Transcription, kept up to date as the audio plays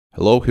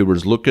Hello, here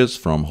is Lucas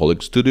from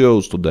Holic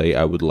Studios. Today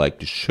I would like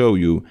to show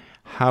you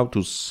how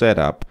to set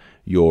up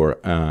your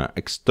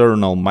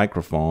external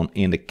microphone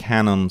in the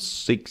Canon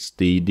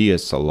 60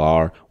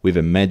 DSLR with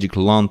a magic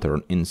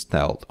lantern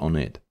installed on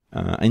it.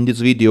 In this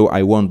video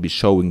I won't be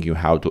showing you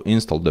how to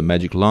install the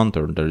magic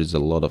lantern. There is a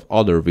lot of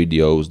other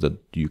videos that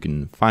you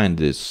can find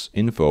this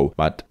info,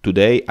 but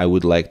today I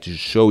would like to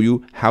show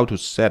you how to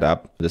set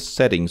up the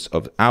settings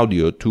of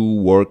audio to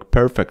work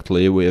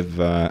perfectly with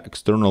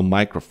external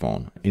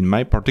microphone. In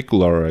my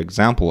particular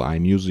example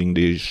I'm using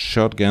the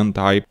shotgun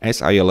type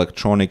SI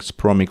Electronics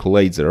ProMic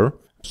laser.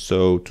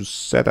 So to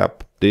set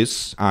up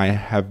this, I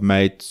have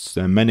made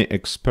many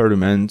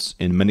experiments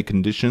in many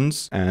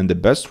conditions, and the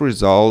best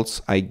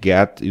results I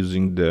get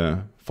using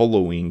the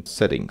following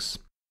settings.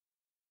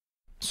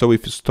 So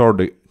if you start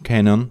the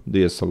Canon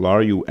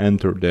DSLR, you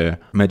enter the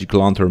Magic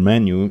Lantern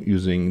menu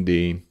using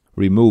the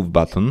Remove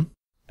button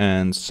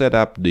and set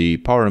up the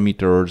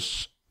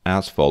parameters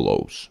as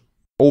follows.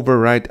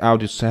 Override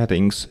audio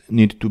settings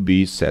need to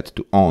be set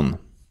to on.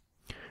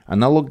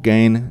 Analog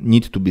gain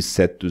need to be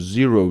set to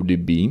 0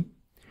 dB.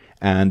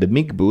 And the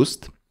mic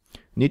boost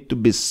need to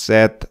be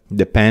set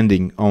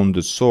depending on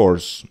the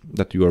source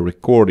that you are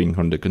recording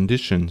on the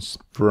conditions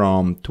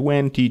from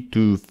 20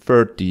 to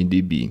 30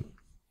 dB.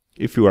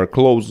 If you are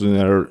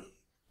closer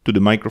to the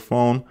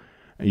microphone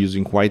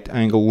using wide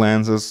angle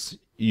lenses,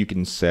 you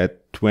can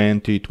set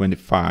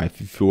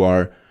 20-25. If you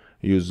are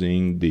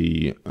using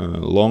the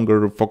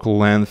longer focal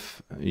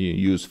length, you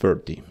use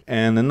 30.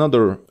 And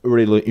another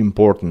really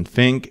important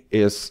thing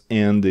is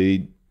in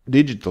the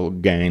digital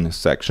gain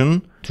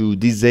section to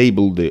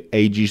disable the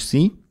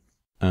AGC.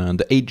 And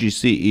the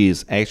AGC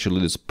is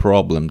actually this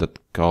problem that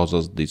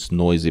causes this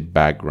noisy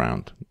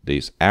background,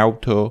 this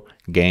auto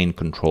gain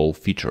control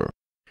feature.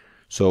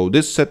 So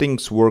these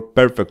settings work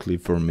perfectly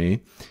for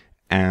me,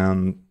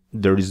 and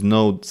there is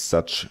no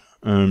such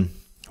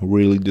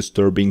really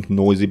disturbing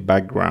noisy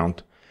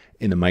background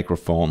in the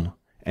microphone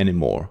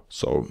anymore.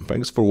 So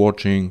thanks for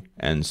watching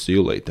and see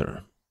you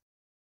later.